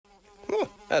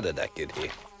How did that get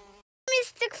here?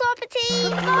 Mr.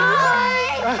 Clopperty,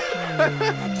 bye!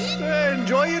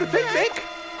 Enjoy your picnic.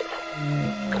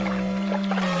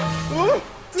 Oh,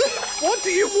 what do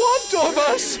you want of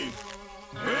us?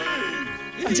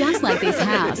 Just like this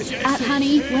house, at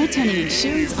Honey, we're turning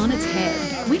insurance on its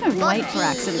head. We don't wait for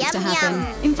accidents to happen.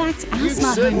 In fact, our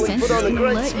smart home sensors can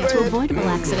alert you to avoidable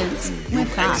accidents. We're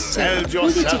fast too.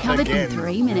 We'll get you covered in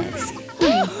 3 minutes.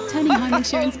 Honey, turning home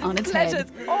insurance on its head.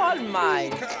 Pleasure's all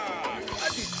mine.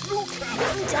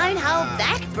 Don't hold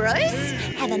back, Bruce.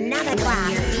 Have another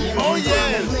glass. Oh,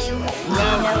 yes. You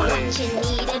know what you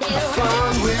need to do.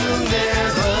 Fun will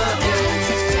never end.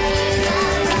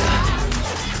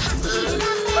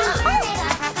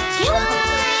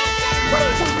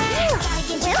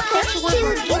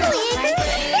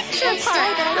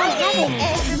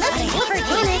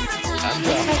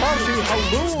 And a hearty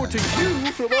hello to you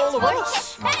from all of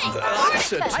us.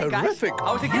 That's a terrific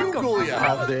bugle you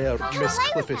have there, Miss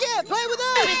Clifford. Yeah, play with us.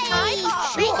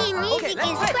 Tricky music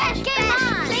is fresh. Come on.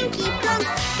 Blinky plonk,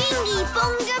 bingy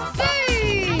bonga boo.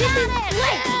 This is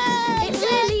great. It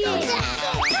really is.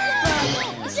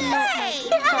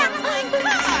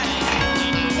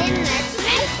 Then the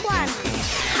next one.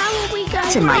 How are we going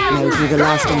Peter might know who the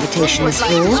last invitation is for,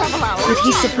 but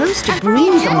he's supposed to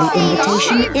bring them the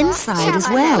invitation inside as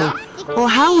well. Or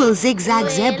how will Zigzag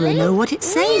Zebra know what it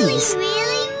says?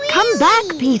 Come back,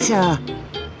 Peter!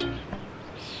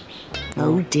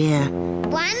 Oh dear.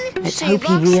 Let's hope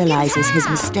he realises his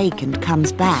mistake and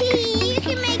comes back.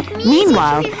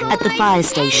 Meanwhile, at the fire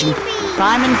station,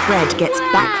 Fireman Fred gets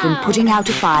back from putting out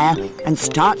a fire and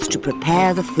starts to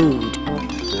prepare the food.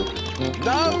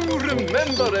 Now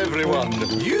remember, everyone,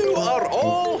 you are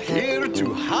all here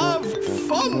to have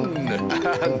fun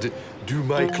and do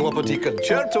my Clopperty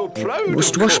Concerto proud.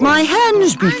 Must wash my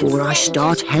hands before I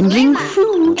start handling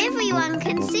food. Everyone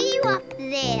can see you up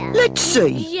there. Let's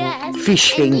see.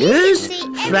 Fish fingers,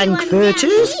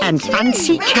 frankfurters and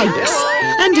fancy cakes.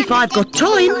 And if I've got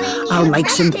time, I'll make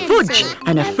some fudge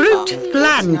and a fruit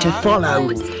flan to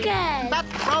follow.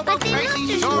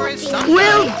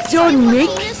 Well done, Nick.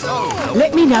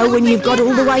 Let me know when you've got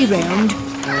all the way round.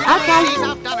 Okay.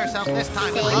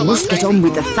 I must get on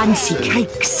with the fancy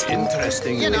cakes.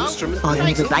 Interesting instrument. I've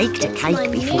never baked a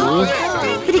cake before,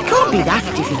 but it can't be that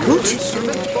difficult.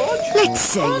 Let's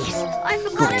see.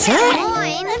 Butter,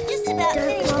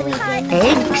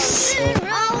 eggs.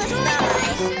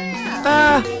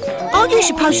 Aren't you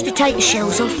supposed to take the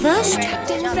shells off first?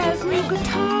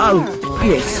 Oh,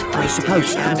 yes, I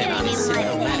suppose so.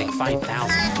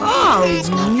 Oh,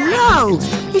 no!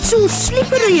 It's all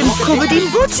slippery and covered in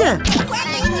butter.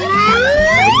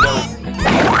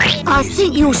 I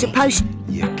think you're supposed...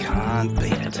 You can't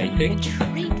beat it. A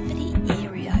treat for the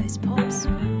Erios, Pops.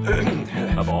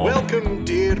 Welcome,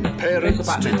 dear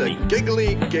parents, to the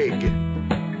Giggly Gig.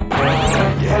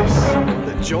 Yes,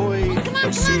 the joy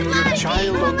of seeing your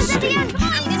child on stage,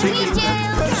 taking that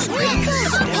first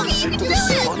steps into the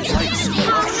spotlights.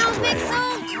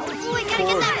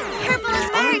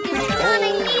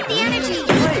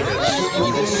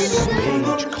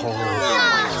 Stage call.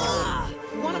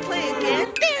 Want to play again?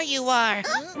 There you are.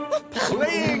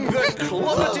 Playing the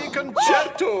Clopperty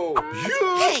Concerto.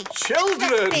 You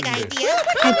children. Big idea.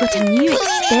 I've got a new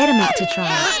experiment to try,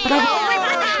 but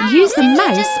I've used the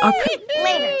mouse or...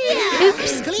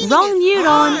 Oops, wrong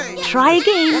neuron. Try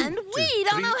again. And we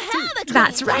don't know how to...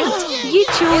 That's right. You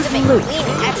chose Luke.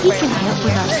 He can help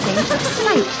with our sense of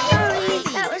sight.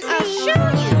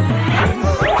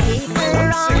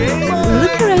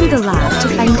 Look around the lab to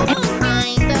find...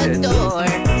 Behind the door.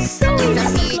 So it's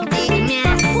a big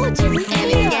mess. And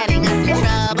it's getting us in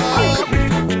trouble.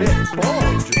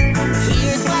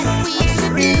 Here's what we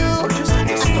should do.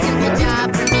 A simple job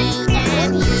for me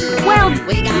and you. Well,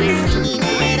 We gotta clean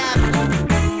it up.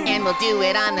 And we'll do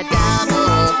it on the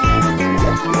double.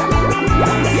 Come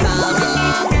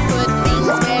along, put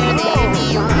things where they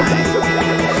belong.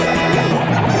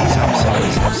 These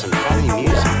episodes have some funny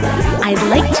music. I'd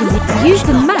like to use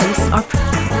the mouse or...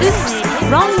 Oops,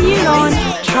 wrong neuron.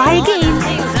 Try again.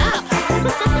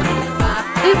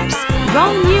 Oops,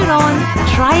 wrong neuron.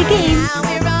 Try again. Now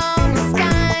we're almost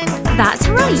done. That's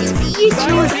right. You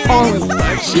chose Ollie.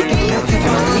 She can help with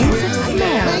our sense of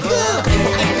smell.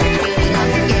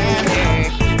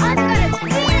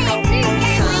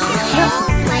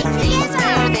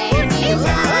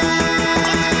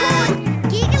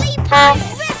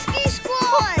 Rescue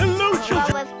Squad! Hello,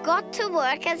 children! Well, we've got to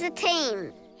work as a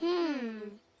team.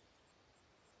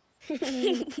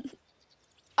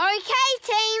 Okay,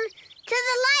 team, to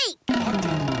the lake!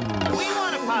 We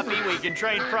want a puppy we can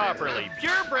train properly.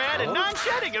 Purebred and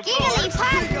non-shedding, of course. Giggly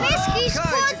Park Rescue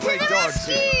Squad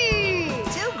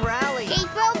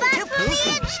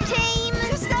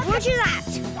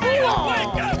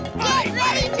Get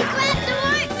ready to grab the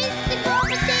rope, Mr.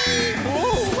 Property!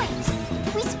 Wait,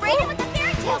 we sprayed it with the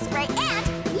fairy tale spray,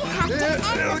 and we have to end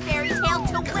the fairy tale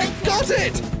to win. Got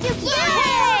it! Yay!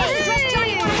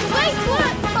 Wait,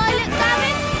 what? Violet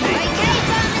Rabbit? Okay,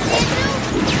 Farmer Tinsel.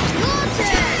 Your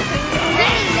turn!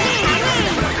 Ready the hammer?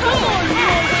 Come on,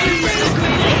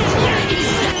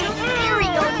 Fairy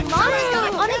old monster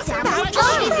on its back.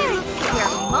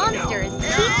 We're monsters.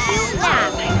 Keep you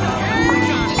napping.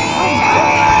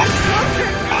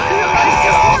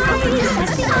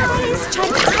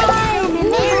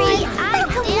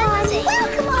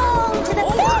 Welcome home to the big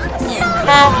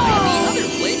Another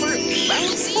flavor,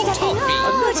 bouncy toffee. I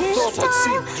never thought I'd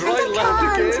see dry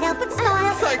land again.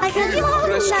 Thank you,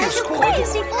 rescue squad.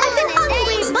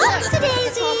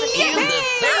 And the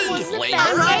third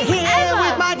flavor. Right here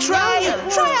with my tray.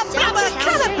 Try a blubber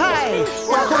canapé.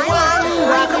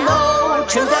 Welcome all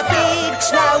to the big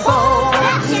snowball.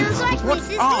 What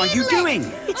are you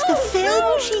doing? It's the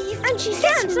film, Chief. And she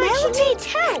sounds melted.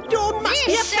 You must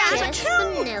be about to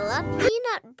tell. vanilla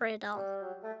peanut brittle.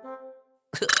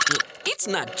 It's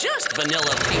not just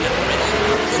vanilla peanut brittle.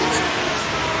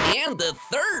 And the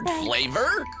third flavor.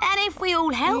 And if we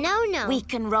all help, No, we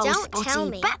can roll don't tell Spotty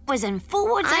me. backwards and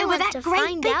forwards I over want that to great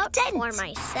find big out dent. for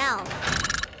myself.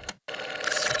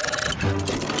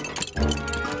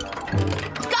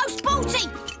 Go, Spotty!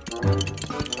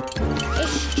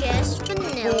 It's just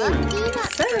vanilla peanut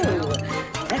brittle.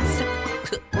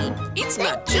 It's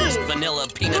not just vanilla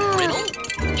peanut brittle.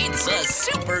 It's a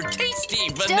super tasty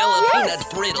vanilla peanut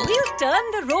brittle. We've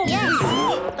done the roll. Yes,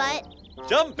 but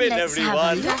Jump in, Let's have a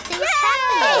everyone. nothing's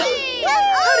happening.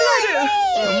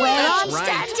 Where I'm Right.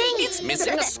 standing. It's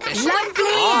missing a special Lovely I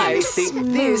and think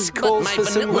smooth. this But calls my for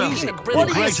some vanilla music. peanut brittle What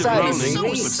do you is say, so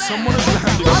Lee? sad. Someone has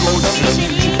had to upload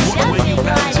something. What way you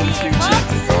bounce into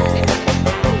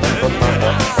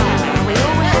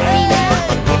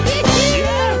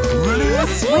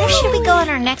Where should we go on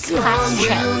our next class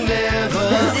trip?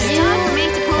 It's time for me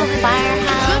to pull The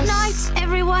firehouse? Good night,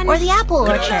 everyone. Or the apple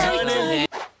orchard?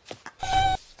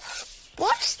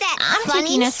 What's that I'm funny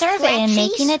taking a survey and scratchy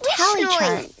making a tally swish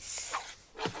chart. noise?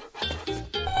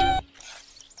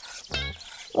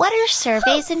 What are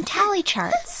surveys and tally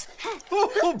charts?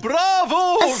 Oh,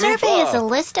 bravo! A survey is a Rupa.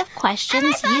 list of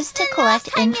questions used to collect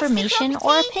information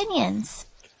or opinions.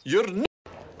 You're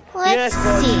Let's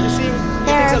see.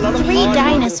 There are 3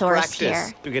 dinosaurs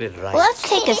here. to get it right. Let's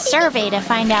take a survey to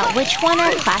find out which one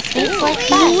our classmates like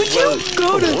best. We can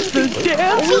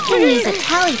use a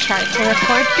tally chart to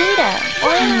record data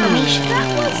or information.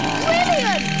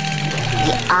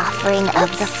 The offering of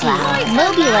the flower.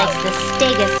 Moby likes the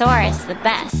Stegosaurus the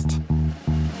best.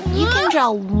 You can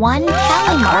draw 1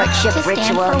 tally mark to Courtship stand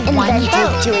ritual for 1 invented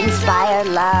vote. to inspire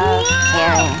love,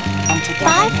 caring, and 5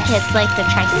 togetherness. kids like the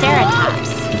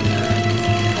Triceratops.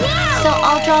 So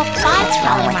I'll draw 5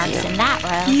 tally with marks you? in that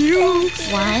row.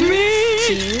 1,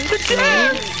 2,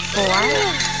 3, 4.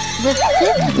 The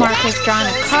 5th mark is drawn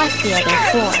across the other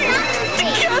 4.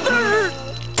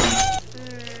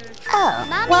 Oh,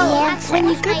 Well, when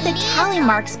you group the tally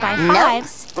marks by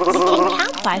 5s, you can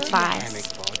count by 5s.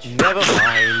 Never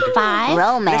mind. 5,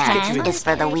 romance 10, is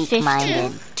for the 15,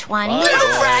 weak-minded. 20.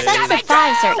 Sets of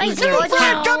 5s are easier to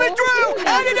count.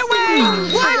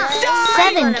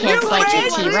 7 kids like the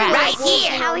T-Rex.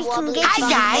 How we can get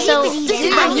So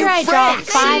after I draw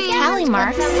 5 tally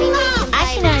marks, I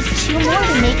can add 2 more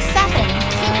to make 7.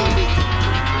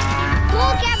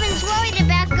 Poor Gavin's worried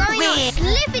about going on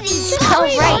slippity Oh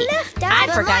right, I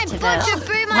forgot to vote.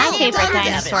 My favorite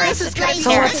dinosaur is the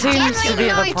Triceratops. seems to be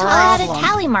the I'll add a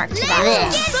tally mark to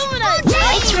that.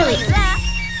 It's really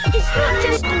It's not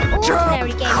just an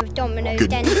ordinary game of dominoes,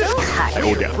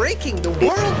 Denzel. You're breaking the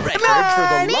world record for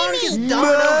the longest domino Do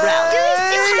rally.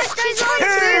 you still have those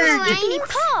ones from Laney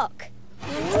Park?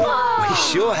 We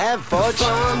sure have, Bodge.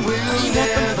 I'm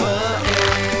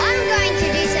going to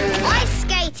do some ice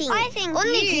skating. I think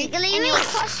you, in your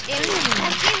costume,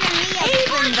 have given me a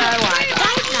Even though I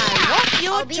don't know what I'll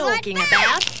you're be right talking back.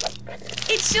 about,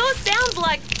 it sure sounds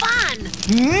like fun.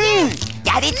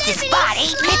 Got it, the Spotty.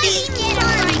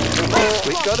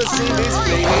 We gotta see this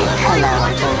baby. Hello,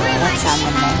 what's on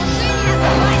the menu?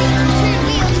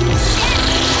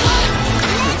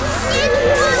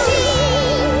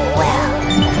 Well,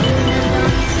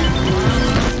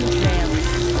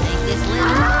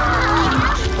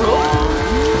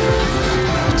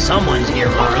 Someone's here,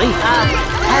 Marley. Have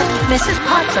Mrs.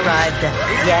 Potts arrived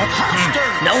yet?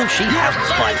 No, she hasn't,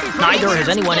 but neither has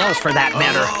anyone else for that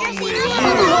matter.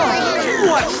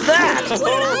 What's that? The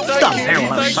bear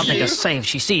will have something to say if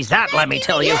she sees that, let me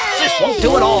tell you. This won't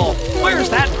do at all. Where's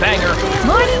that banger?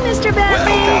 Morning, Mr.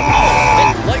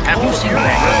 Batman. Have you seen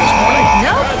Banger this morning?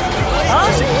 Nope.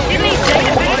 Oh, didn't he say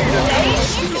it made the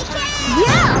stage?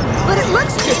 Yeah, but it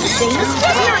looks just the same as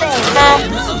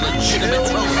yesterday.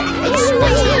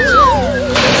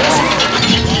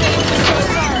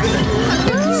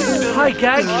 Hi,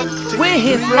 gang. We're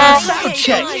here for our sound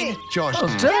check.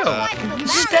 Oh, no. The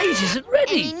stage isn't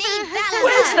ready.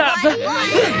 Where's that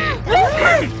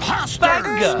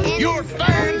banger? You're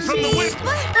banned from the whip.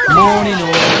 Morning,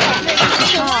 all.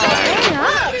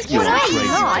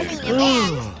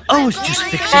 I was just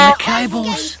fixing the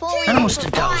cables, and I must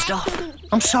have dozed off.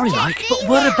 I'm sorry, Mike, but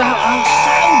what about our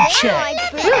sound check?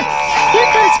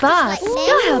 Here comes Bob.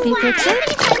 He'll help you fix it.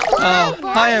 Oh,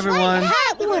 hi, everyone.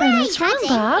 What's wrong,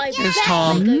 Bob? It's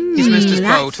Tom. He's missed his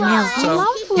boat, so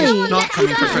lovely. he's not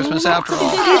coming for Christmas after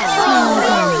all.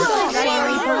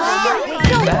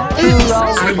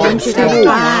 I wanted a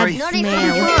bad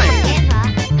smell.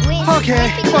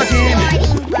 Okay, come on, team.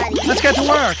 Let's get to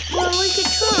work. Well, we could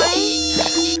try,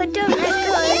 but don't let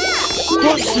go.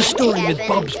 What's the story with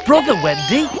Bob's brother,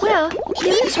 Wendy? Well,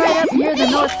 he lives right up near the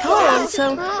North Pole,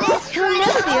 so he'll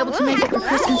never be able to make it for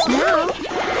Christmas now.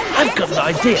 I've got an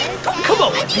idea. Come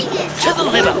on, Wendy, to the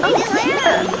limo.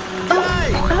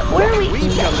 Where are we?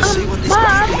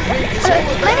 Bob,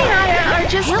 Lenny and I are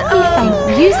just...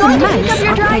 Use the mouse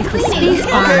or press the space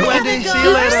bar. Okay, Wendy, see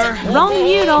you later. Wrong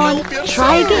mute on.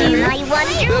 Try again. I wonder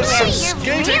where you're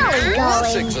really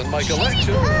going. in my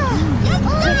collection.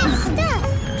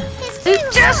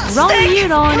 Oops, wrong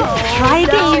mute on. Try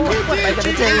again. What am I going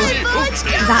to do?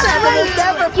 That's right.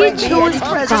 You chose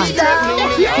God.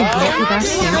 We can help with our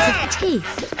sense of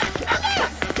taste.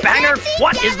 Banger,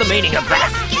 what is the meaning of that?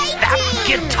 That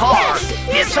guitar!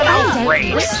 It's an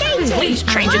outrage! Please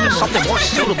change it to something more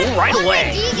suitable right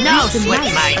away. No sweat,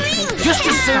 mate. Just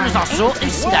as soon as I sort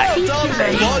this day. Good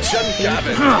morning.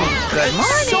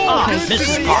 Oh,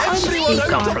 Mrs. Potts. You've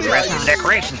come for the rest of the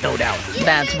decorations, no doubt.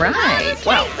 That's right.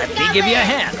 Well, let me give you a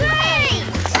hand.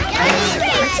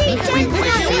 We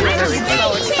wish you were very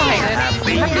so excited.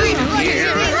 Happy New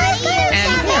Year.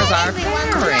 And here's our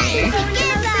fairy.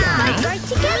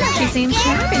 She seems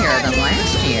happier than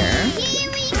last year.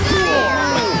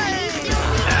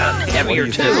 And heavier,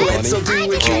 too. Let's do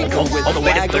a jiggle with the the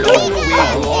way to waggle, go.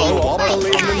 wobble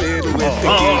in the middle with the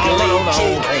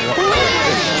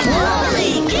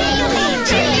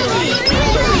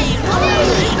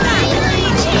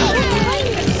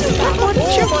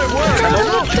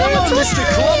Mr.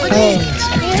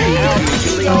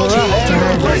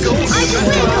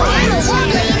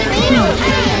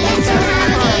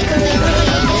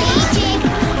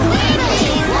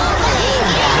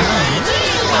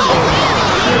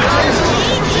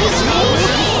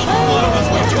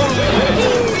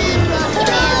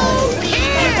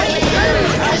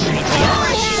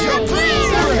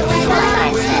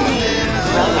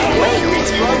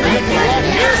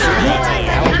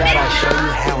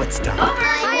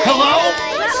 Hello?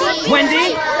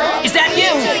 Wendy? Is that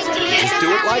you? Just do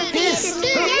it like this.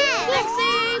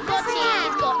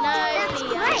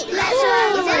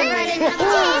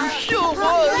 Sure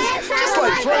was. Just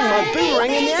like throwing my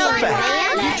boomerang in the outback.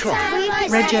 You try.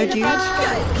 Red Joe Juice.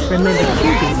 Remember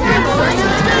QB.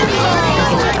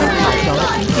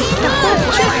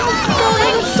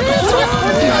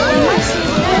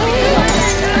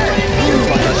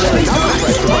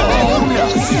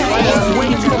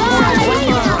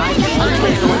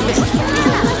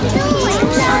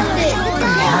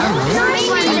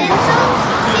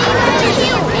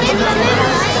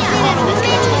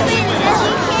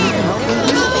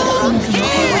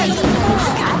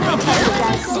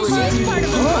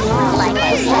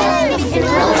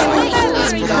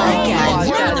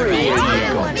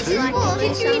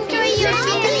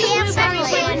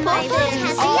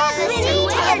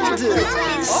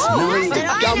 Smelling the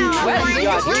gum tree, I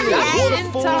hear the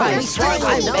waterfall. That's right,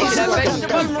 I know it's like a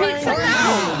gum tree. It's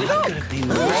gonna be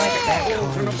more like that.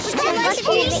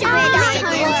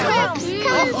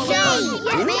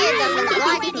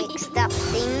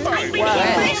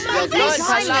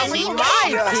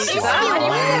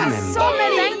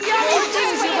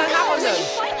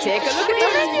 Take a look at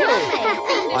this.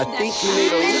 I think you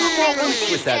need a little more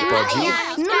oomph with that, Bodgy.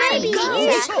 Maybe you could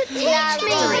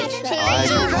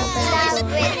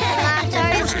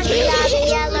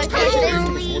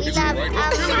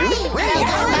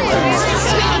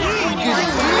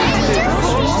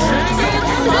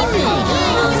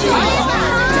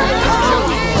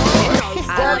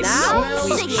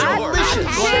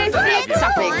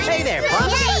Hey there,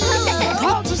 Pop.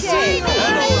 Yay!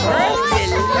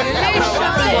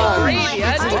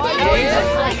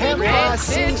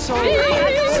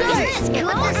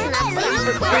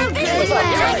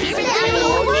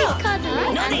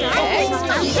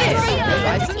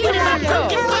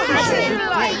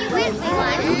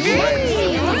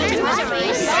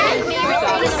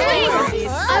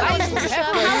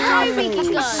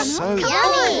 So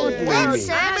good, Mimi.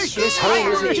 This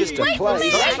home isn't just a place.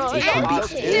 It can be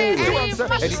everywhere.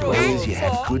 As long as you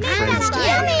have good friends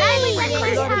together.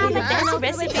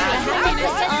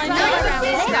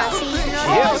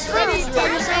 Yes.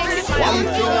 One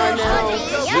thing I now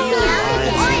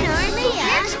realize.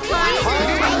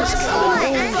 Times come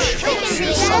in all shapes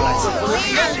and sizes.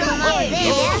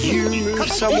 If you move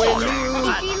somewhere new,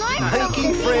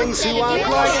 making friends who aren't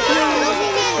like you,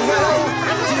 well,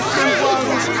 different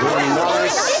ones bring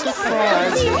nice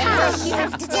surprises.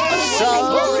 So,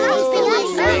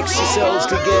 mix yourselves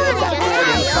together and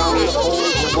encounter all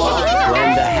the while.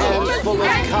 Lend a handful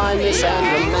of kindness and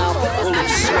a mouthful of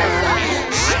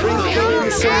smile. Sprinkle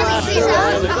in some laughter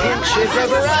and a pinch of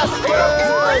ever after.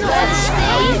 That's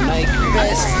how you make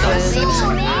best friends.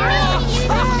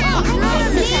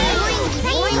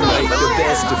 Make the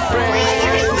best of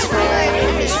friends,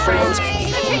 friends.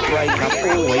 Break up,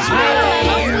 always make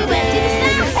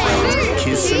friends.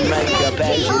 Kiss and make up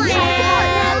as you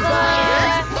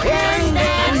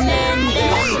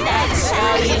that's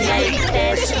how you make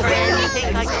best friends.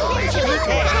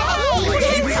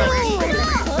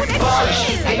 Bosh,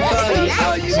 hey buddy,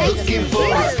 are you looking for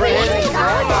a friend?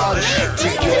 Bosh,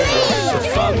 together, the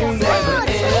fun will never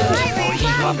end.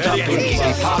 Locked up in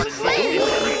Kitty Park.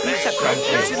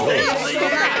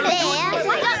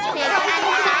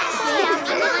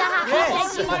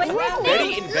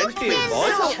 Very inventive,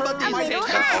 boys.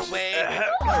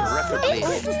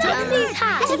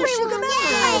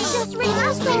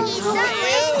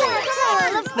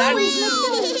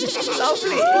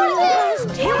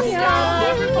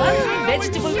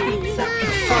 Vegetable pizza.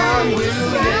 Fun will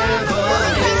never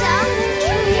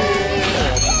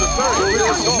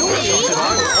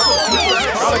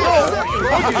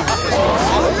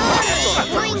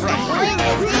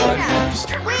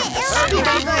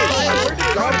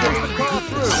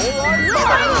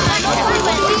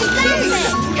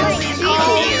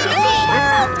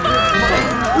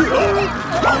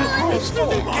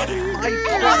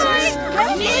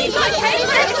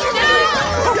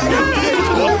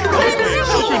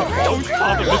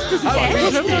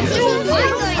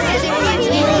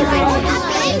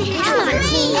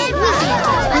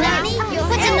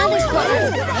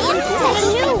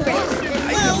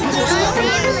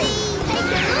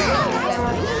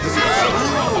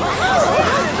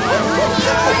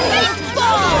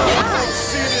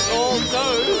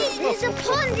There's a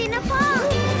pond in a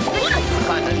park.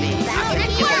 Finally.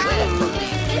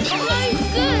 It's so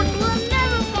good. We'll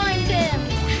never find him.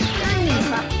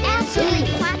 Our silly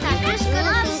quacker just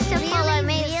loves to follow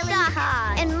me stuck.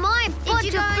 And my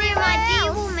butterbeer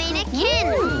idea will mean a kin.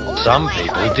 Some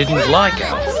people didn't like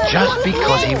Alf just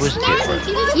because he was different.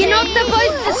 You're not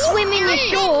supposed to swim in your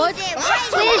shorts.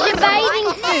 Where's your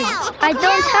bathing suit? I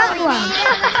don't have one.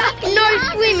 No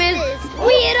swimmers.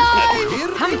 Weirdo!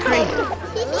 Humphrey,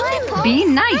 be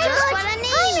nice.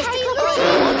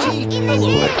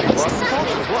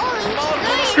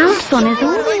 Our son is all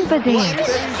over there.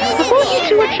 I thought you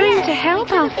two were trying to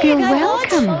help Alf feel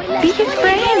welcome. Be his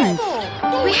friends.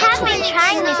 We have been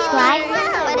trying this way,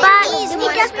 but he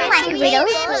doesn't like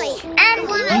riddles. And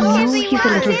I know he's a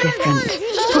little different,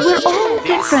 but we're all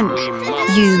different.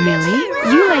 You, Millie,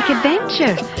 you like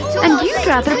adventure, and you'd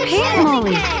rather pet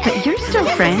Molly, but you're still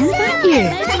friends, aren't you?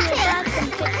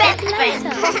 Best friends.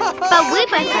 But we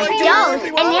both like dolls,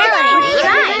 and Ella and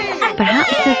Stripe.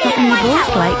 Perhaps there's something you both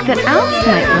like that Alf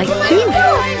might like too.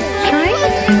 Try it.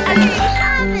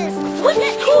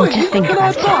 Oh, just think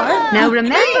about it. Now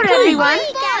remember, everyone,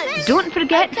 don't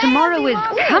forget tomorrow is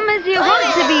Come As You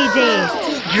Want To Be Day.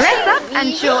 Dress up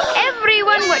and show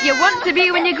everyone what you want to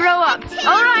be when you grow up.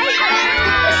 All right?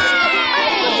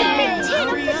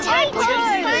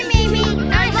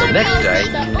 The next day,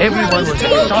 everyone was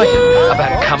excited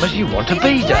about Come As You Want To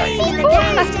Be Day. Oh,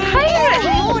 a pirate!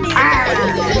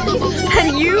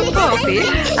 And you, Poppy,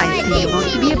 I see you want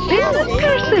to be a business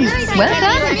person. Well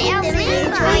done.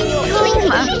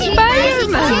 A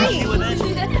fireman.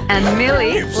 And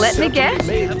Millie, let me guess,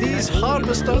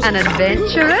 an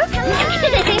adventurer?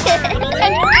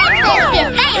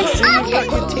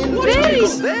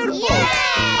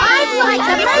 I'm like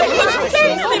the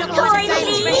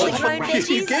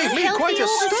You gave me quite a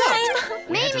start.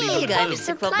 Maybe you guys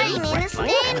are playing in a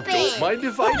stand bed. Don't mind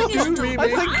if I do, Mimi. I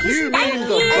think you mean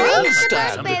the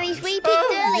bandstand. Raspberries we picked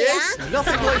earlier. Yes,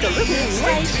 nothing like a little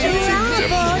sweet, easy,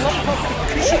 pop-up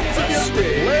cushions and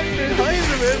splendid highs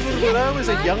of when I was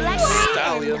a young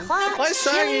stallion, I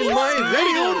sang in my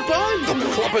very own band, the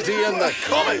Property and the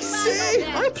Comet. See,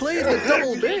 I played the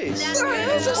double bass.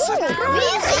 It's a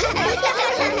surprise.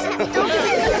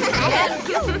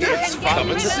 It's fun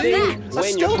to see.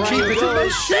 I still keep it in my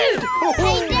shed.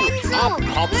 Up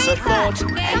pops a thought,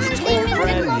 and it's all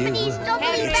brand new. It's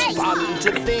fun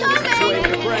to think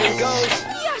when the brain goes.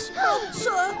 Yes,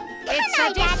 sir. It's a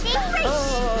Daddy.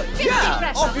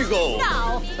 Yeah, off you go.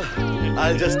 No.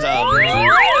 I'll just, carry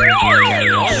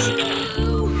on.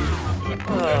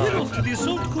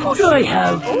 Could I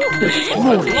have the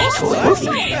smallest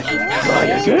toy? Try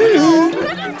again.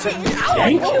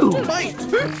 Thank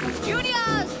you.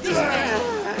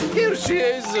 Here she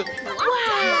is. Wow!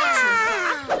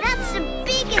 That's the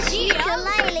biggest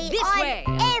ukulele I've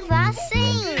ever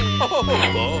seen. Oh,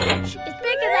 gosh. It's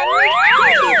bigger than me.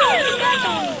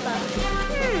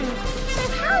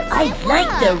 I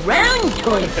like the round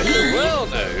toy, please. Well,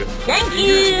 now. Thank you.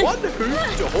 Use one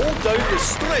hoop to hold down the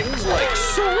strings like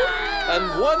so, and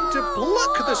one to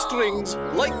pluck the strings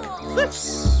like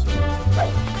this.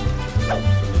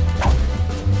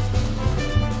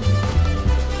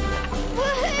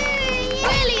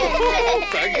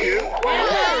 Thank you.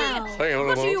 Wow. Hang on a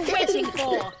What are you moment. waiting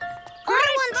for? I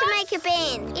want to make a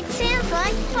band. It sounds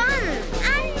like fun.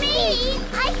 And me,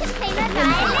 I can play the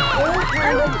violin. I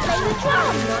want to play the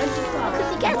drum. Because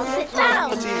you get to sit down.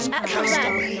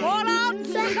 What else?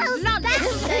 So how's that? Back to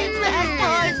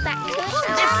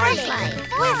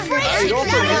we're free. I don't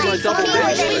think my double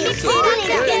bass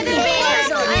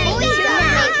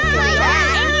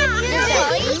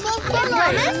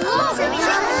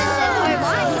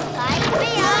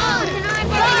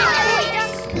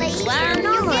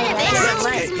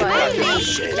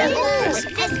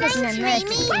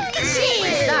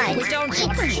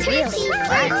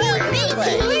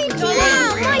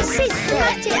My sister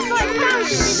acted 5,000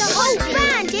 in the whole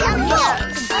band in a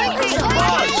box.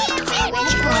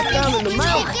 down in the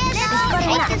mouth.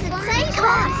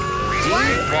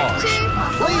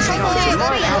 Please come to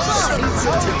my house for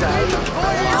pizza today.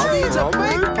 I'll need a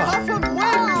big puff of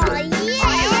wind.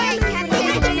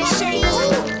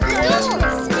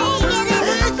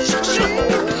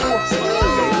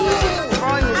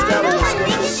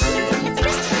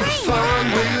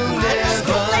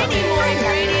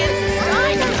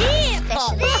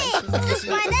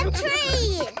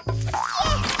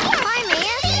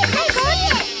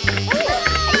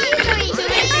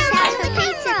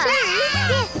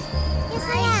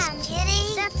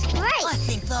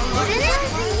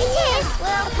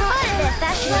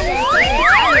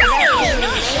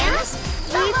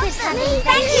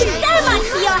 Thank you so much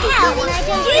for your help.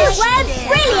 You were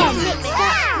brilliant.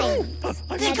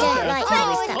 I don't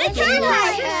like mixed up.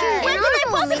 When could they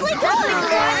possibly do it?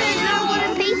 I don't know what a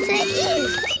pizza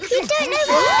is. You don't know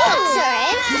what a pizza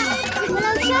is? Well,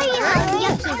 I'll show you how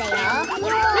yucky they are.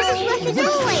 Mrs. Fluff is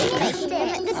always making them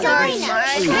at the diner.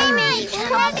 Amy,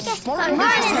 try to guess what I'm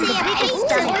going to see a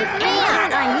pizza with me.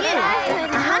 I knew.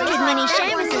 100 mini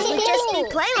Seamuses would just be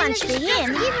play lunch for him.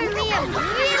 Giving me a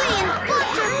brilliant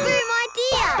boom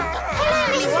idea. Hello,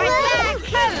 Mrs.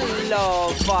 Fluff. Hello,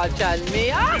 Fudge and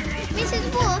Mia. Mrs.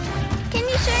 Wolf, can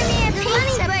you show me a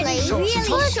pizza, please?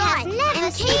 Really short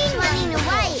and keep running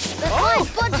away. But my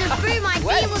Bodger Brew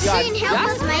idea will soon help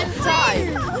us make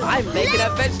friends. I'm making a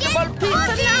vegetable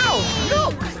pizza now.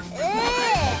 Look.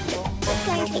 It's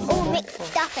going to be all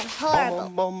mixed up and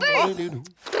horrible.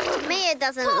 Mia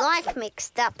doesn't like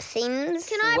mixed up things.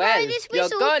 Can I borrow this whistle?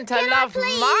 You're going to love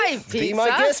my pizza. Be my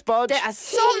guest, Bodge. There are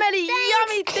so many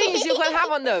yummy things you can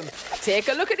have on them. Take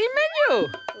a look at the menu.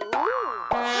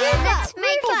 Let's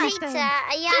make a pizza.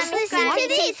 Just listen to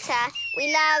this.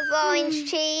 We love orange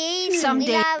cheese. We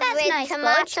love red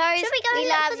tomatoes. We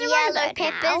love yellow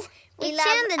peppers. We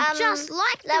love just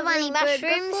like the runny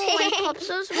mushrooms. When Pops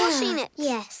was washing it.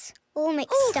 Yes. All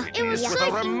mixed up. It was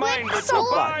soaking wet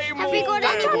before. Have we got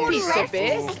any more Pizza left?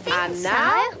 base, and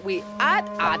now we add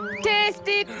our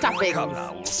tasty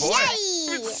toppings.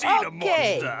 Yay!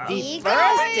 Okay, the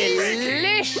first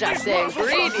delicious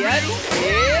ingredient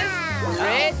is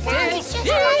grated cheese.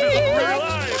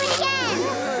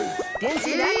 Didn't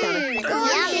see that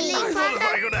coming.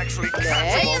 Next,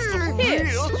 here,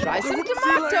 try some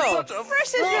tomato,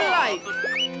 fresh as you like.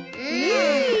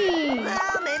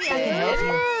 And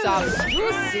some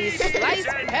juicy sliced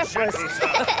peppers.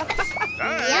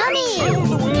 Yummy! And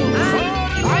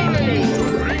finally,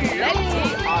 plenty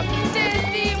of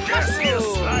tasty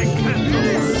mushrooms.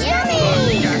 Yummy!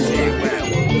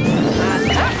 And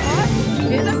that one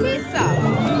is a pizza,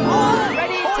 all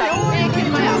ready to make in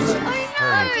my oven.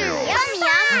 Yum,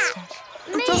 yum!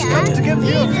 Just wanted to give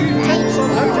you a few tips on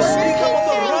how to sneak up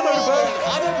on the runner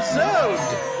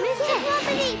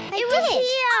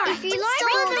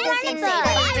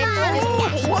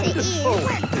Wonderful!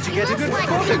 Did you get a good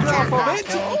photograph of it?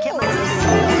 Thank you!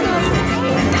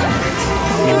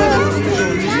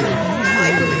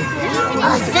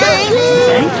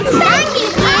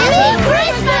 Merry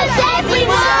Christmas,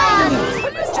 everyone!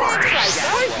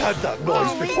 I've had that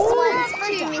noise before.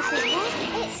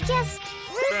 It's just...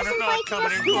 Better not come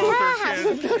any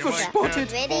Never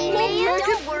spotted. Ready, Mia?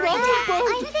 Don't worry, Dad.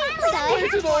 I think so.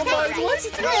 Waited all my life.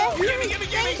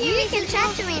 Thank you. You can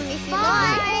chat to him before.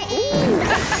 Bye.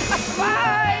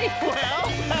 Bye! Well,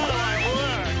 how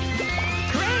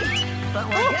Great! But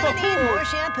we're gonna need more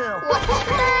shampoo.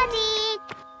 Daddy.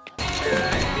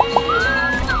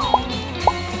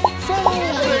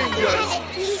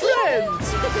 Friends,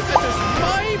 it is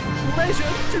my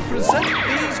pleasure to present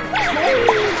these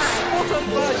gold spotter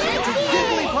badges to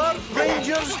Giggly Park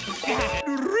Rangers,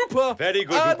 Rupa Very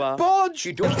good, and Rupa. Bodge.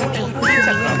 You don't want to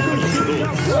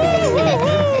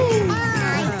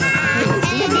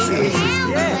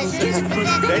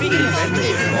Very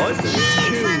inventive,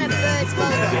 Bodge.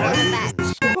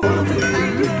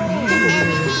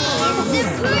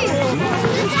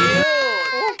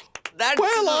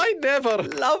 Well, I never.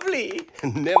 Lovely.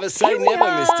 Never say never,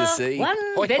 Mr. C. One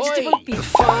Hoi, vegetable hoi. pizza.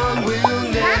 Fun will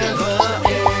never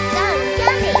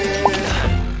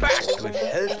Back with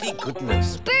healthy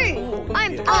goodness. Boo!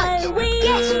 I'm Podge.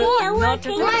 Guess what?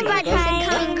 My buddies are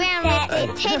coming round with their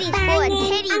teddies for a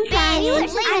teddy bear.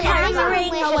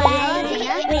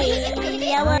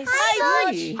 Hi,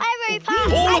 Podge. Hi, Rupa.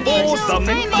 All aboard the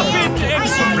Muppet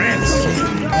Express!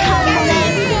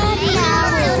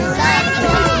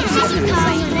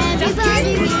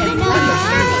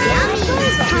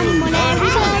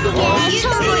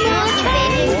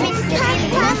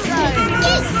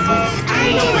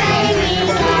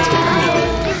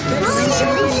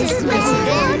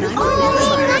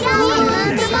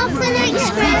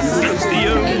 It's the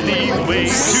only way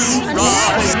to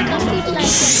ride.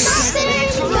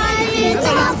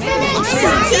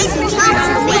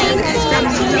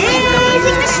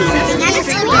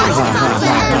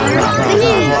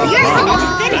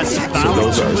 So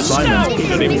those are assignments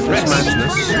to impress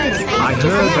madness. I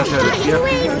heard that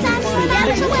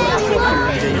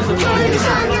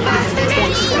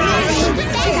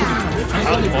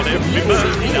Come on,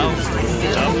 everybody now.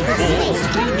 Jump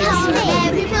forward.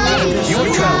 You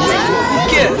travel.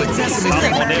 Get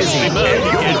Come on, everybody,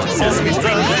 get to Sesame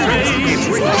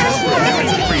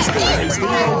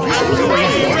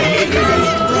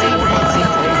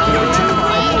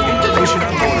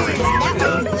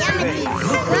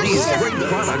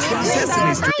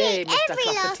Street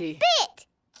Every last bit.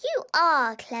 You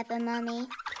are clever, Mummy.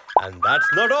 And that's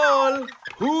not all.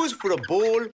 Who's for a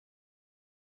bowl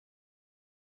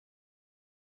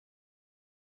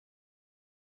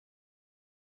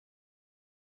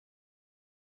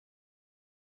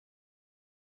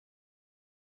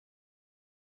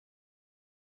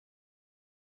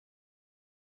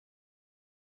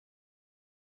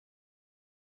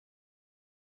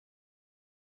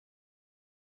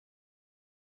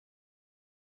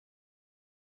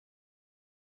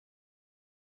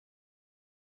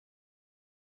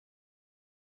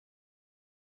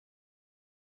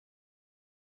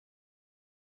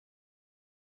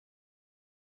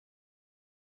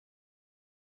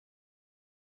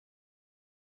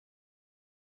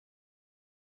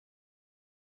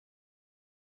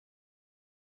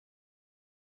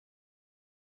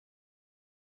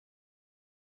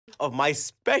of my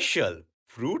special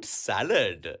fruit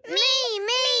salad.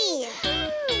 Me!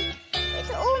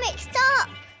 It's all mixed up.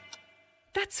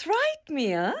 That's right,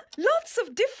 Mia. Lots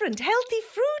of different healthy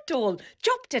fruit all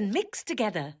chopped and mixed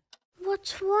together.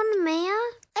 What's one, Mia?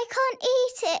 I can't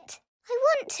eat it. I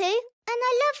want to, and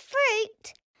I love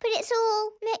fruit, but it's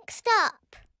all mixed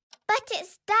up. But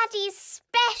it's Daddy's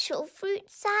special fruit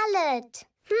salad.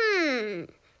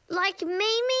 Like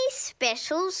Mimi's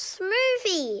special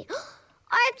smoothie.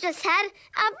 I've just had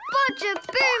a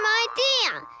bodger-boom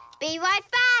idea. Be right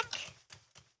back.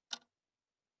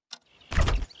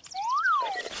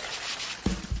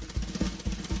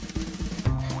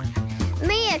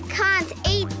 Mia can't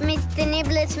eat Mr.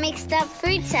 Nibbler's mixed up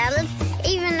fruit salad,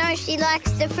 even though she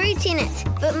likes the fruit in it.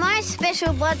 But my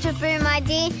special bodger-boom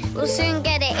idea will soon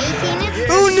get her eating it.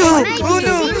 Oh no! Maybe Oh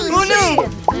no! Timmy Oh no!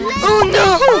 too. Oh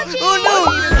no! Oh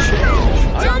no!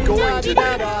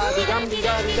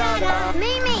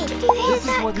 Mimi, do you hear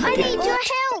that? I need your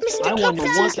help. Mr.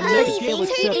 Pizza's leaving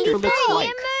to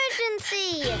declare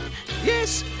emergency.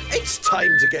 Yes, it's time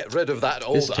to get rid of that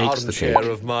old This takes the armchair cake.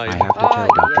 of mine. I have to tell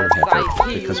Dr.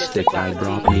 Pepper because Stick Eye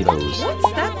brought me those.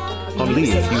 What's that? Only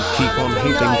if you keep on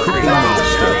hating Cookie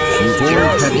Monster, you poor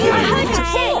petty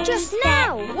thing. Just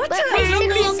now. What But a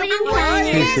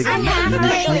Che seguisce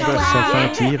l'uscita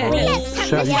s'affrontir,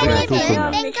 Charlie Tocona.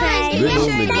 Le nom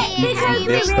de Geeks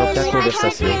vers stop la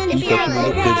conversation, Tocona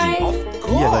prédit.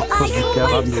 Qui à la crosse du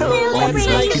carabine, en lui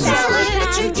va finir.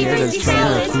 Et elle tient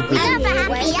un coup de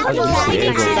adoucée,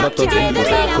 elle va batailler dans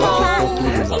la porte pour tous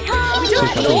les ans. C'est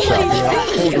un bon charme,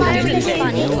 et on donne des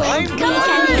signaux.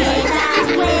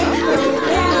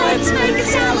 Let's make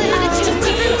a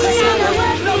salad.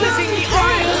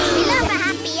 We love a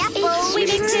happy apple. We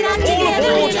mix it up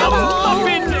together.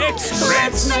 Muffin Express.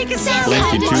 Let's make a salad.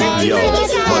 Blinky 2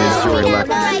 what is your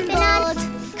electric?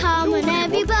 Come on,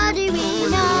 everybody, we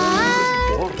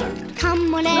know.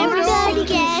 Come on, everybody,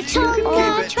 get on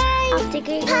the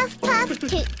train. Puff, puff, toot,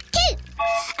 toot.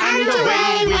 And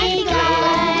away we go.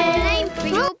 Name for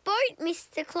your boat,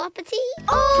 Mr. Clopperty.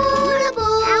 All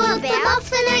aboard. How about the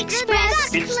Muffin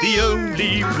Express? It's the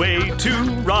only way to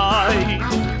ride.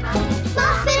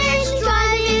 Muffins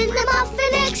driving in the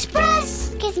Muffin Express.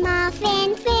 'Cause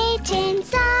Muffin fit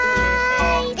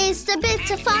inside. It's a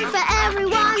bit of fun for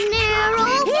everyone near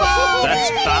or far.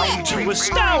 That's bound to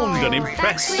astound and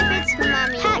impress. Pack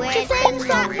your things,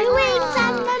 wrap your wings,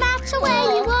 and no matter where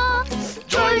you are,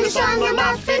 join us on the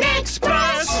Muffin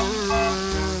Express.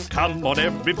 Come on,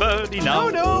 everybody, now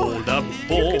all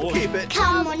aboard.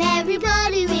 Come on,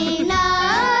 everybody, we know.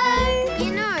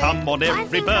 Come on,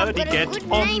 everybody, get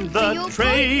on the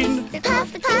train.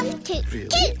 Puff, puff, toot,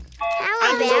 toot.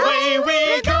 How And away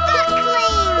we go.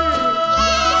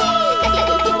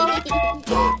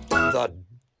 The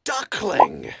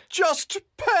duckling. Just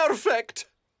perfect.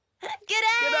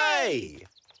 G'day.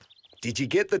 Did you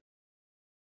get the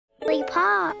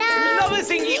Lez-Paul? Love a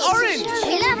thingy orange.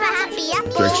 We love a happy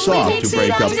apple. Trick soft to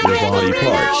break up your body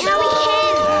parts.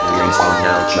 Police are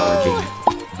now charging.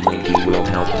 Blinky will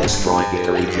help destroy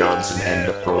Gary Johnson and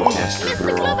the protester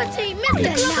girl.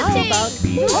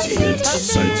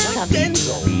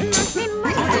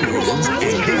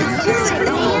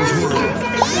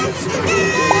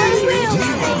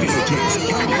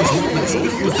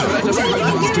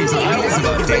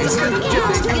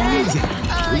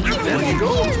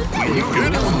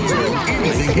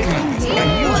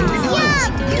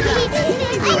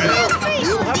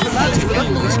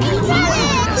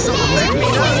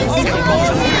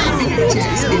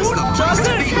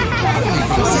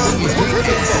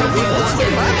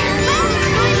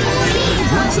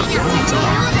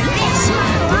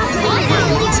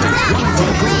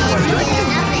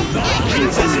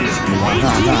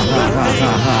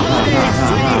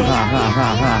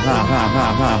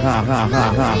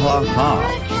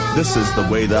 This is the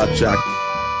way that Jack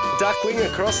duckling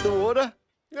across the water?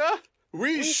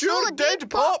 We sure did,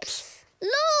 Pops.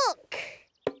 Look!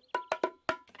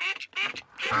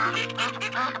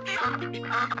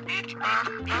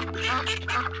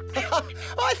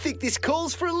 I think this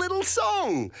calls for a little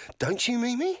song. Don't you,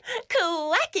 Mimi?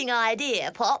 Quacking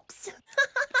idea, Pops.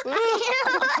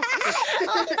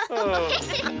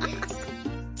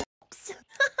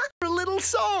 For a little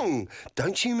song.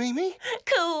 Don't you, Mimi?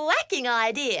 Quacking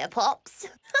idea, Pops.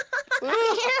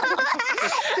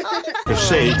 The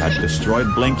shade had destroyed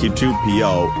Blinky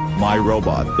 2PO. My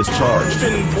robot is charged.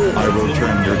 I will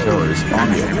turn your tours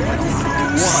on you.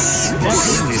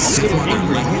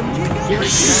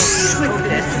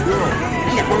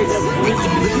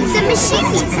 The machine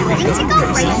needs something to go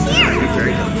right here.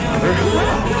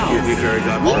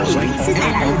 This is at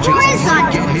a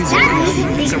horizontal. That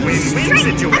means a win-win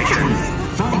situation.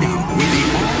 Find out with the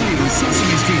all-new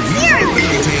Sesame Street Here,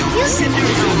 musical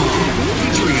Cinderella,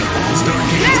 featuring an all-star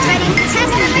cast. You're ready to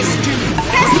test the machine.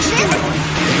 Press this.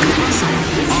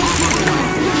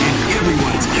 And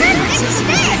everyone's favorite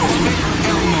Sesame Street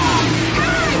Elmo.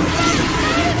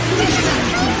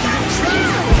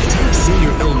 Take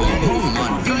Senior Elmo home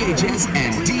on VHS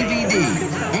and DVD.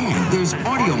 And there's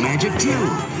Audio Magic too,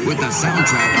 with the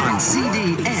soundtrack on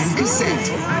CD and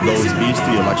cassette. Those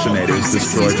beastie electionators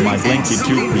destroyed my Blinky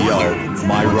 2PO.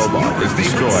 My robot is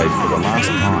destroyed for the last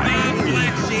time.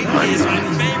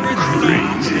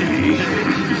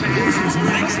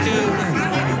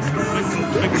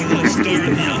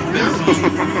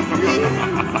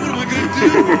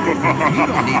 You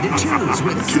don't need to choose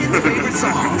with kids' favorite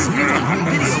songs. New on home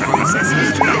video from Sesame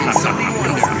Street and Sunday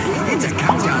Wonder. It's a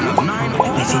countdown of 9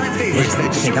 all-time favorites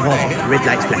that Take them all. Red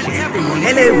light's flashing.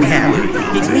 Hello, Pam.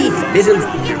 It's me, Bizzle.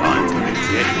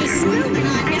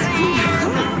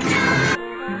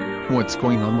 What's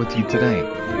going on with you today?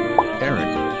 Eric,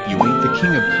 you ain't the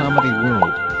king of comedy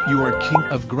world. You are king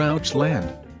of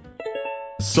Grouchland.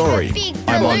 Sorry,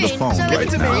 I'm on the phone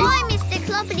right now.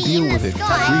 Deal with it.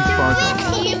 Breathe farther.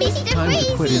 Time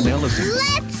to quit in Ellison.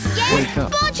 Wake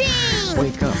up.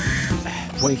 Wake up.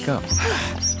 Wake up.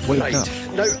 Wake Right. up.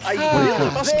 Now, I Wake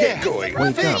up. must get going.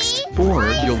 Wake up. Or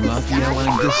you'll not be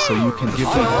yelling this so you can give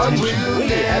them attention. We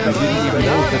didn't even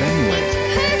know that anyway.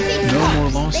 No more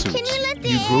lawsuits.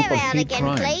 You group of hate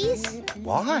crime.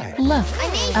 Why? Look,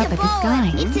 up at the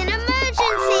sky. It's an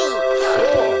emergency.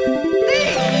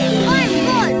 I'm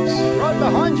Podge. Right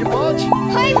behind you, Podge.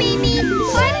 Hi, Mimi.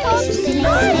 Hi, Podge.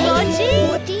 Hi, Podgy.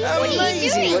 What are you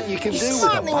Amazing doing? what you can do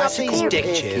with a bicycle deck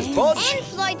chairs, Podge. I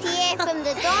fly the air from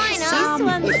the diner. This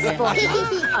one's spotty.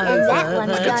 And that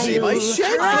one's See my going.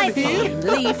 shed I from here.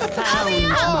 finally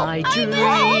found my dream.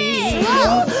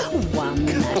 One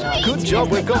that Good job,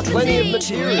 we've got plenty of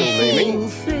material, Mimi.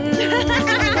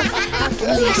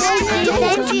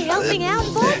 Fancy helping out,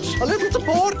 Podge? A little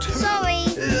support. Sorry.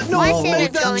 No, I said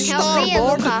I'd go that's and help Ria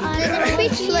look starboard. after the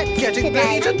fish slips Getting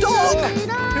ready to today. dock.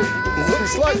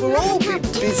 Looks like we'll all be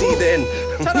busy then.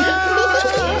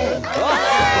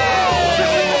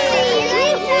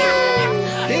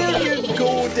 Here you go,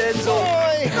 Denzel.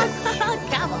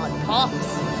 Come on, Pops.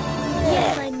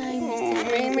 Yeah, my name is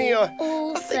Mimi, I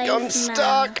think I'm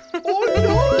stuck. Oh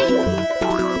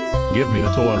no! Give me a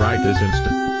toy right this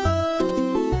instant.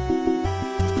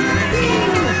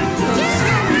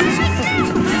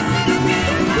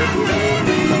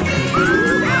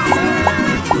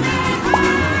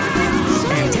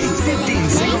 Take 15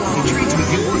 sing-along treats with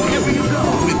you wherever you go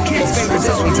with kids' favorite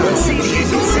songs on CD and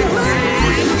cassette.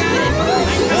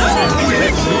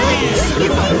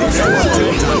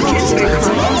 Kids' favorite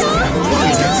songs.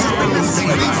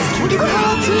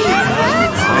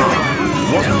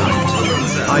 What a night.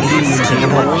 I didn't see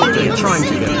him all day trying to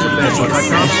get to bed, but I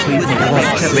can't sleep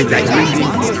with that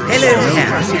reading. Hello,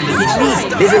 Harry. It's me,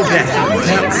 Little Black.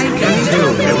 Now, I can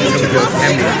tell that we have your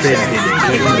family and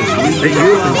friends that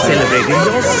you've been celebrating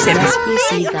your 70th.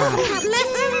 Seagull.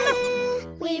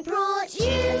 We brought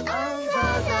you over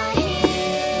the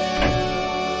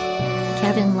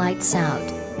Kevin lights out.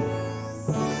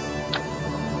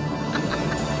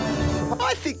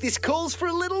 I think this calls for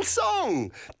a little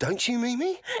song. Don't you,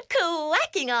 Mimi?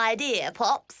 Quacking idea,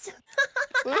 Pops.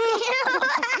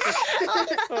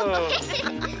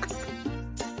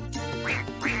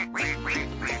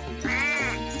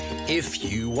 If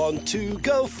you want to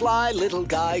go fly, little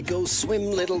guy, go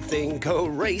swim, little thing, go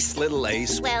race, little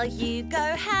ace. Well, you go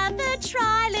have a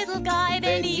try, little guy,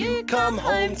 then you come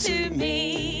home to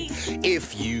me.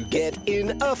 If you get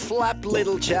in a flap,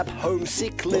 little chap,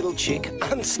 homesick, little chick,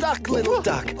 unstuck, little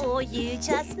duck. Or you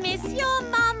just miss your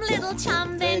mum, little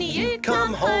chum, then you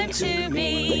come home to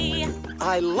me.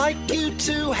 I like you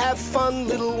to have fun,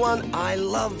 little one. I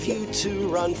love you to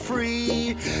run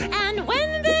free. And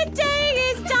when the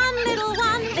day is done, little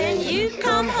one, then you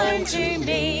come home to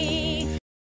me.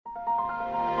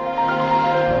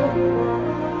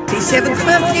 7th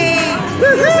birthday!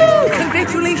 Woohoo!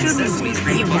 Congratulations! A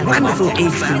wonderful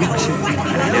age to reach.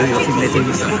 I know you're feeling a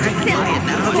little sorry.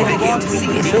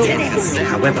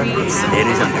 However, there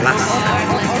is a plus.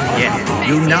 Yeah,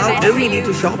 you now only need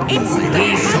to shop in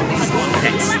 3 shops.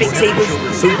 That's Specsavers,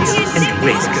 Boots, and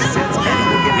Grayscoats.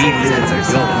 Relive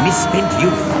your misspent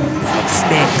youth of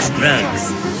Specs, drugs,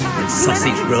 and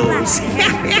sausage rolls.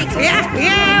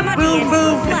 Boom,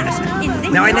 boom!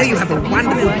 Now, I know you have a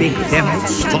wonderful big family,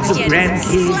 lots of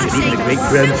grandkids and even a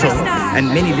great-grandson, and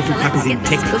many little puppies in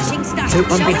Texas. So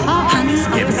on behalf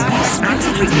of everything, I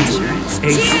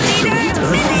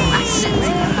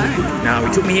now,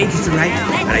 it took me ages to write,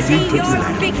 but I do put you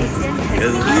right.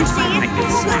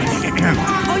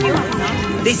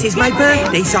 This is my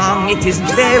birthday song, it isn't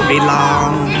very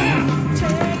long.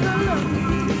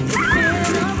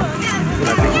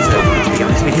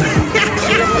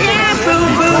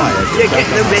 Boom, boom. You get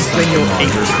the rest when you're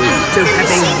able to. So have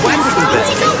a wonderful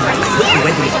birthday. Hope the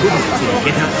weather is good enough to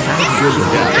get outside and do the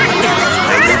work.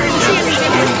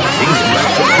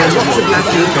 So lots of love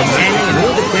to you from Annie and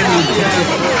all the family in Texas,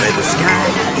 where the sky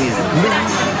is blue,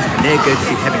 and they're going to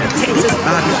be having a Texas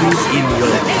barbecue in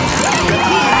your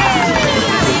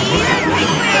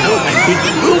oh, and big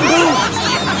boom boom!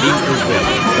 These as well.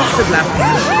 Lots of love.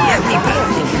 Happy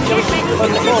birthday.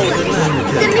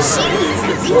 The machine needs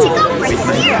to go right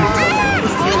here.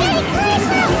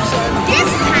 This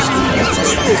time we need to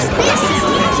choose this.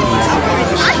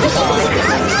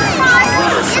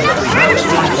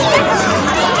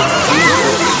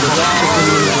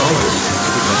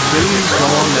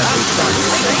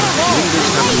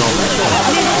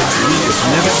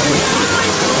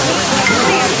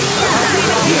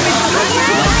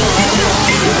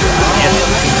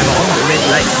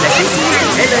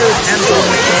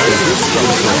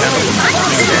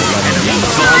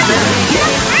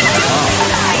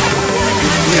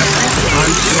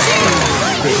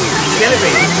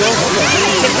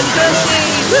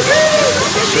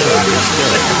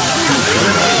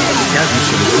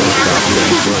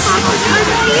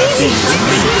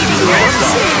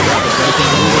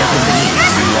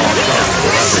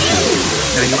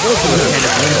 Now you've also had a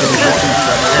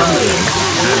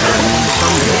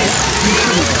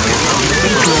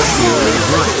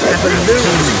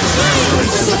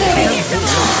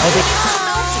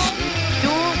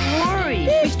Don't worry,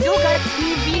 we still got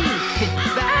TV.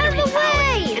 It's battery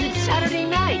powered, and it's Saturday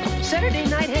night. Saturday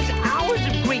night has hours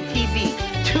of great TV.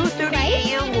 2:30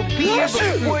 a.m. will be here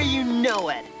before you know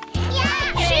it.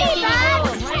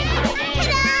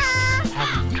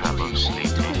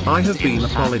 I have been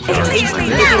apologizing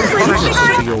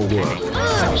for your work.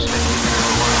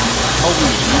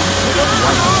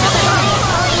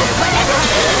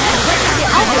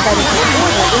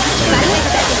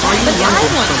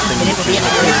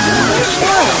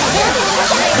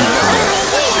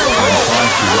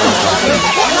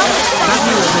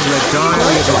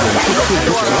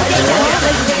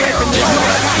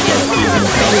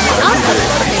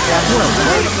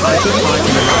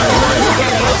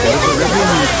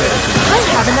 I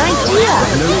have an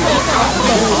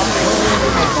idea.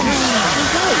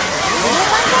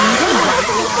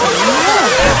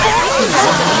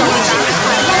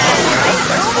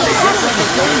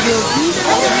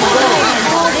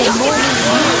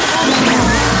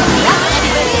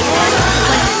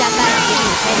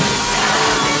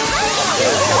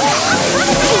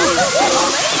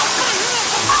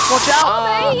 Watch out!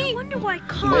 I wonder why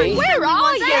Carl. Where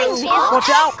are you? Watch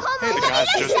out! Hey, the guy's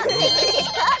just...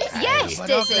 Yes,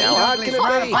 Dizzy. How can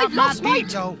it be? I've lost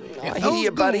weight. I hear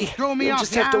you, buddy. Throw me You'll off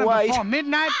just the have to island wait. before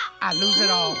midnight, I lose it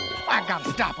all. I gotta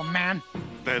stop him, man.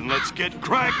 Then let's get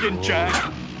cracking, Jack.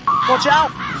 Watch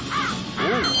out!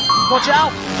 Watch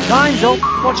out! Time's up.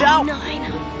 Watch out!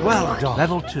 Well done.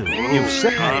 Level 2. You've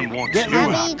set me. Get I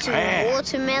ready. need some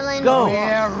watermelon. Go.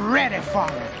 We're ready for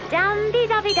it.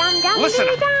 Listen,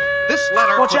 this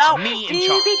letter Watch puts out. me in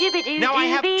charge. Now I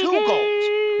have 2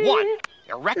 goals. 1,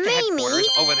 erect the headquarters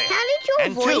over there. How did your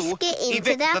And voice 2, get into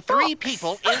evict that the 3 box?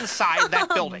 people inside that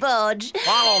building. Budge,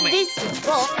 Follow me. this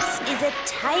box is a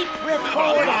tape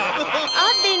recorder.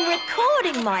 I've been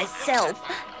recording myself.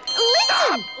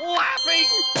 Listen! Laughing!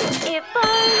 If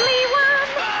only one,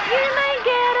 you may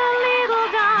get a little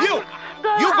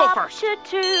gun. You go up first. to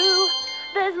 2.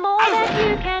 There's more that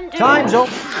you can do. Time's up.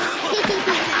 Now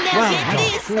Well get done.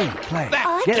 this. Good play.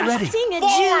 I Get can ready. sing a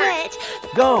duet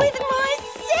Go. with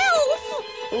myself.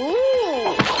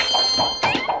 Ooh.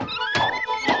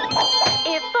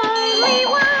 If only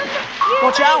one, you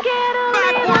Watch may out. get a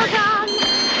little gun.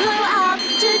 Go up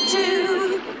to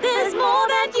 2. There's more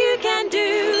that you can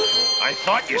do. I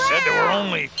thought you said there were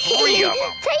only 3 of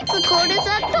them. Tape recorders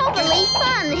are totally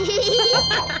fun.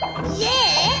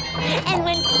 Yeah, and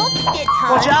when Pops gets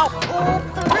home, Watch out. all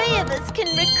 3 of us can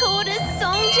record a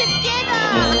song together.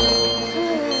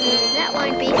 That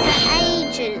won't be for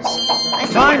ages. I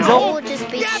think Time's up. we'll just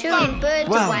be shooing birds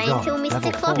Well away done. until Mr.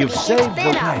 Level 4. Cloppy You've gets saved the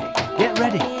better. day. Get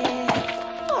ready.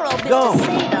 Poor old Go. Mr. C,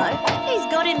 though. He's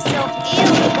got himself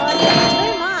ill by doing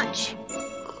too much.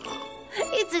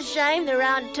 It's a shame there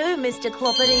aren't 2 Mr.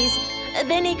 Cloppities.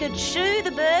 Then he could shoo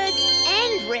the birds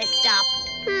and rest up.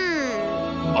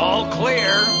 All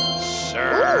clear,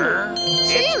 sir. Two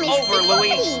It's Mr. over, Louis.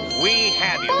 Cloppities. We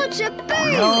have you. Bodge a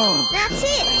boom! No. That's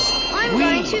it! I'm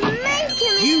going to make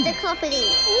a Mr. Cloppity.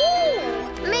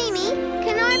 Ooh! Mimi,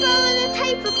 can I borrow the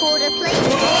tape recorder, please?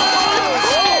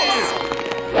 Thanks!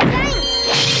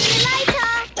 See you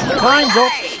later! Time's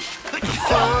up.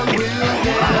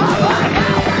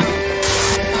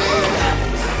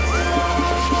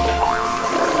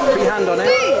 Free hand on it.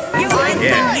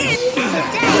 Yeah.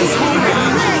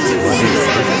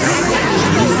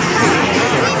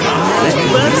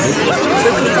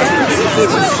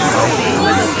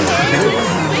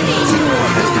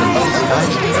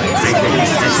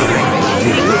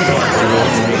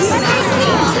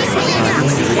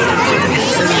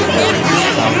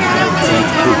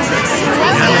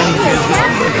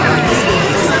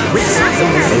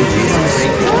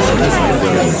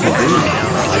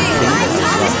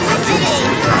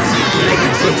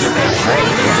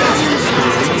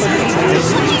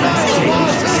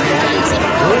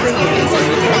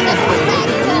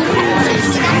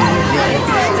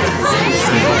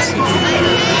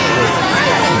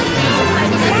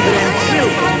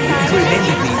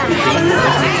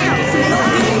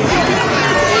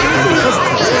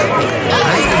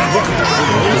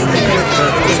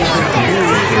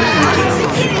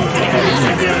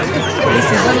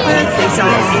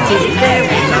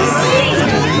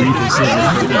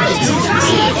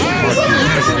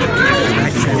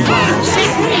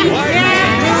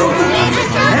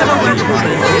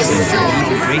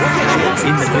 great day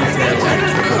in the hotel.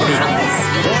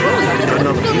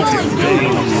 Another beautiful day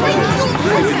in the weather.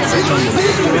 The sun is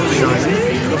still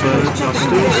shining, the birds are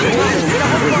still singing,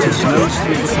 the winter snow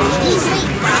still falls.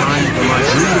 Time for my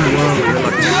dream world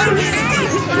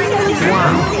relaxation.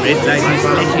 Wow, red light is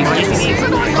flashing.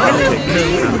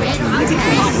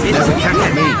 Never catch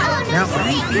me. Now,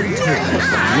 I've been told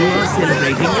you are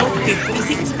celebrating your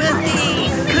 56th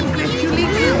birthday.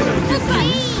 Congratulations.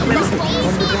 However,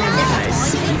 on the downside,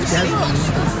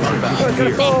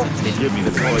 it does give me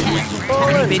the toy.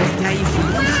 I've been tired.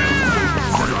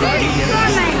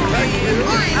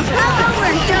 I'll come over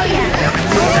and show you.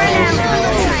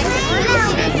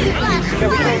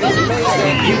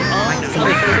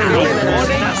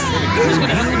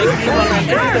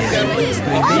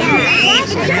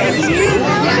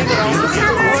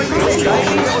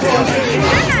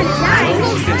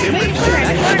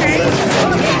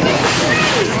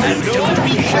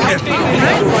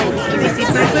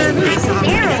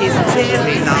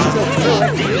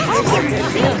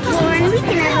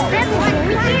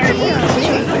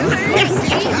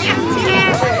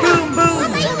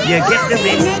 You get the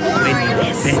rest when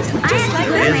you're set.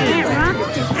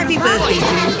 Happy birthday to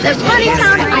you. The Funny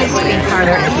Town Ice Cream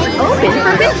Parlor is open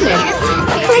for business.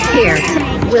 Click here.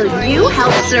 Will you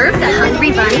help serve the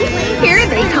hungry bunny? Here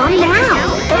they come now.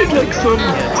 I'd like some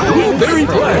blueberry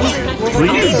blast. 3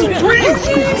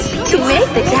 scoops. To make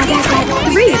the Dab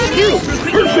 3 scoops.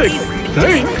 Perfect.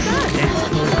 Thanks.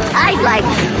 I'd like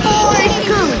 4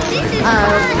 scoops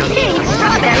of pink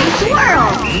strawberry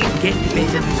swirl. Get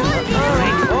better.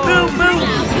 Boom, boom.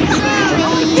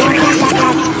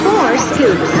 4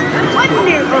 scoops.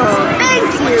 Wonderful. Thank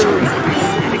you.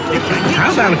 How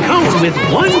about a cone with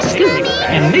 1 scoop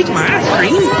and make my ice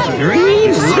cream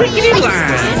green lickety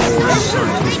line?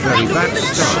 Very bad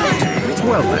start.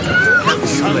 Well then,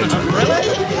 catch you later.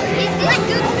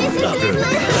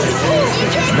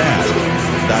 Man,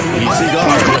 that easy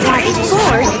guard. That's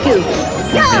 4 scoops.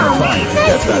 Yum!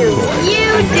 Thank you.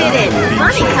 You did it.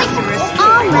 Bunny customers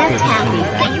all left happy.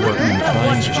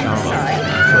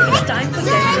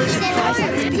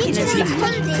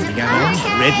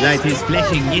 Red light is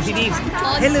flashing. Yes, it is.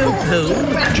 Hello, Paul.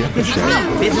 This is me,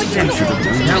 Business Central.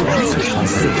 Now,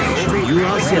 you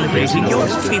are celebrating your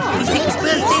 56th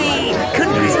birthday.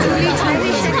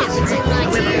 Congratulations.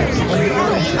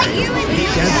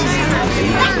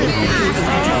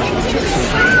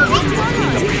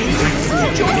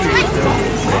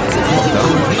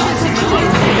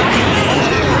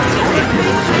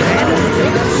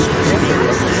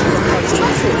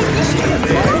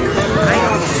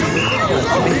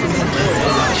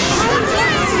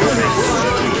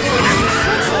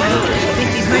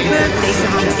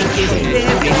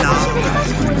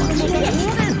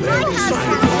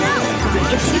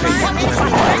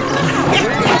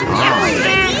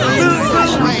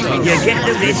 You get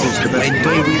the rest. It's the best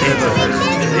day we've ever had.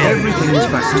 Everything is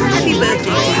back to normal. Happy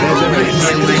birthday. There's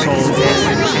everything we told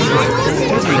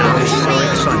everyone is so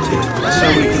excited, so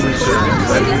we can return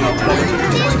to every positive.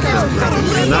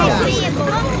 Now,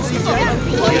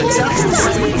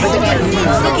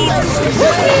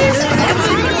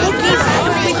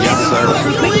 Yes, sir.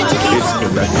 It's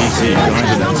in that easy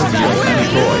grinding and steal any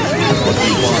toys. What do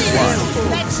you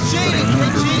want?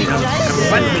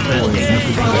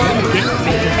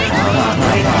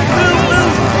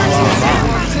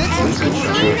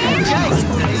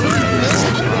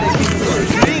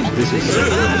 this is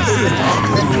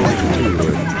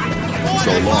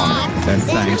So long, and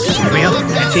thanks. Well,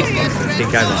 that's it. I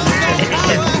think I'm on.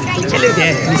 Hello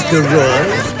there, Mr. Roy.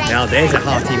 Now there's a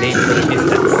hearty name for a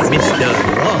Mr.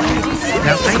 Roy.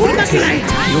 Now I will tell you,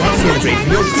 you are celebrating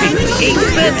your 58th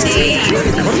birthday.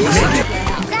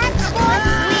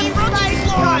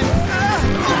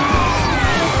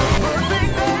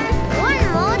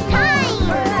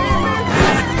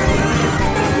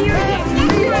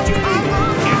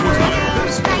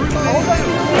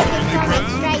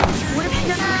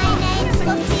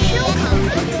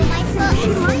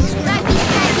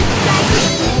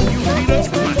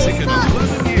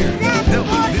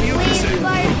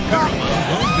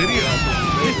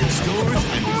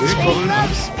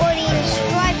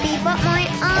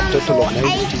 Total of 90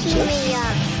 teachers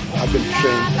have been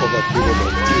trained over a period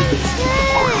of 3 weeks.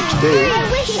 Today,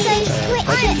 30 teachers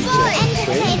are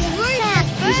trained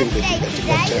using the Tinker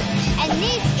terms.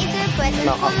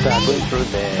 Now, after going through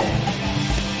the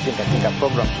Tinker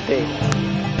program today,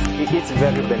 it's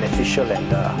very beneficial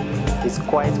and it's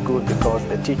quite good because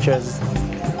the teachers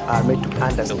are made to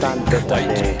understand better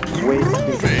the ways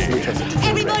business literacy.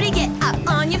 Everybody get up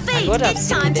on your feet. It's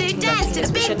time to dance to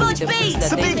the Big Bodge Beat.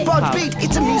 The Big Bodge Beat.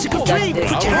 It's a musical treat.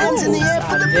 Put your hands in the air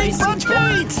for very simple.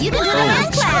 You can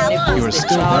do You're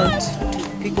still there?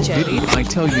 Didn't I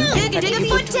tell you?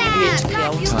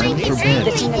 Time for bed.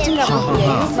 Ha ha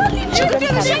ha. Children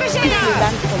can really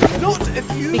learn from them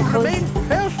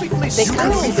because they can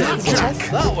see the pictures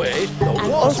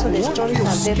and also the stories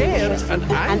are very interesting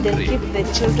and they keep the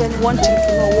children wanting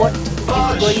to know what is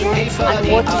going on and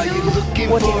what is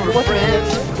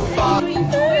next.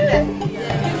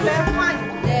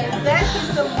 That is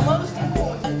the most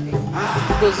important thing.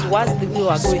 Because once we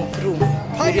are going through,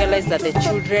 we realize that the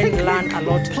children learn a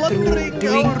lot through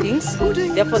doing things.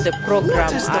 Therefore, the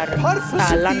programs are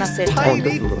learner-centered.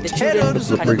 The children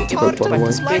can be able to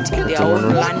participate in their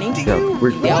own learning,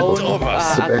 their own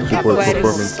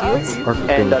acquiring skills.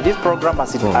 And this program,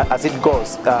 as it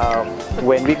goes,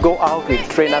 when we go out, we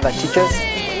train other teachers,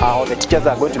 or the teachers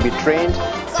are going to be trained,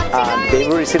 and they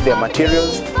will receive their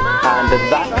materials, and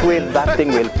that way, that thing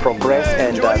will progress,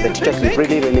 and the teachers will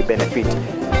really, really benefit.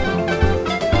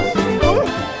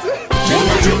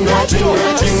 Jingle,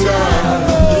 jingle, jingle.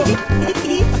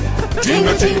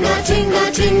 Jingle, jingle,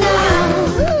 jingle, jingle.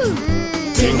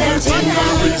 Jingle,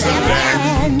 jingle is the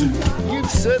land. You've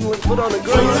certainly put on a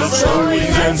good Full of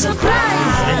stories and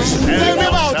surprises. Tell me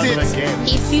about it.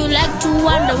 If you like to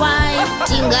wonder why,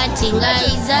 Tinga Tinga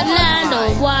is a land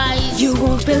of wise. You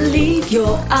won't believe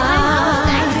your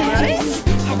eyes.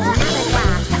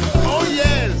 Oh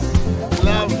yes,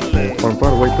 lovely. On by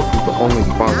the way, this is the only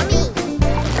sponsor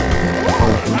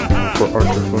for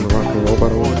Arthur's on the Rock and Roll, by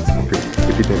the way,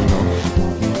 if you didn't know.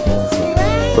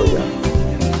 So yeah.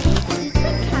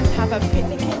 Can't have a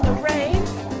picnic in the rain.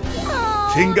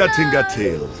 Tinga Tinga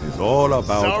Tales is all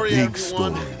about big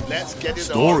stories. Let's get it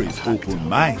Stories open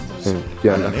minds.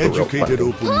 Yeah, and an educated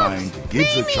open mind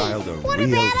gives a child a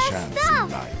real chance in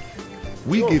life.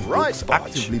 We give books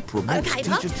actively promote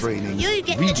teacher training,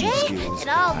 reading skills,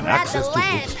 and access to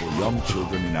books for young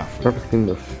children in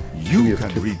Africa. You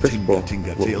can read Tinga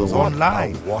Tinga Tales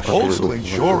online, also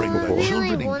ensuring that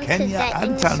children in Kenya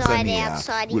and Tanzania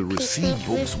will receive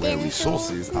books where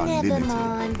resources are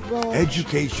limited.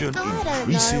 Education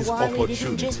increases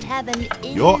opportunity.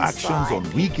 Your actions on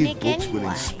We Give Books will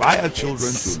inspire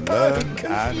children to learn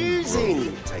and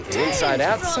grow. Take it inside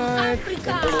outside, and bring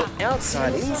it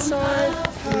outside inside.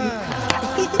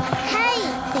 Hey,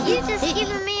 you just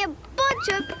given me a bunch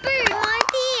of boom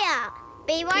idea.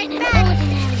 Be right back.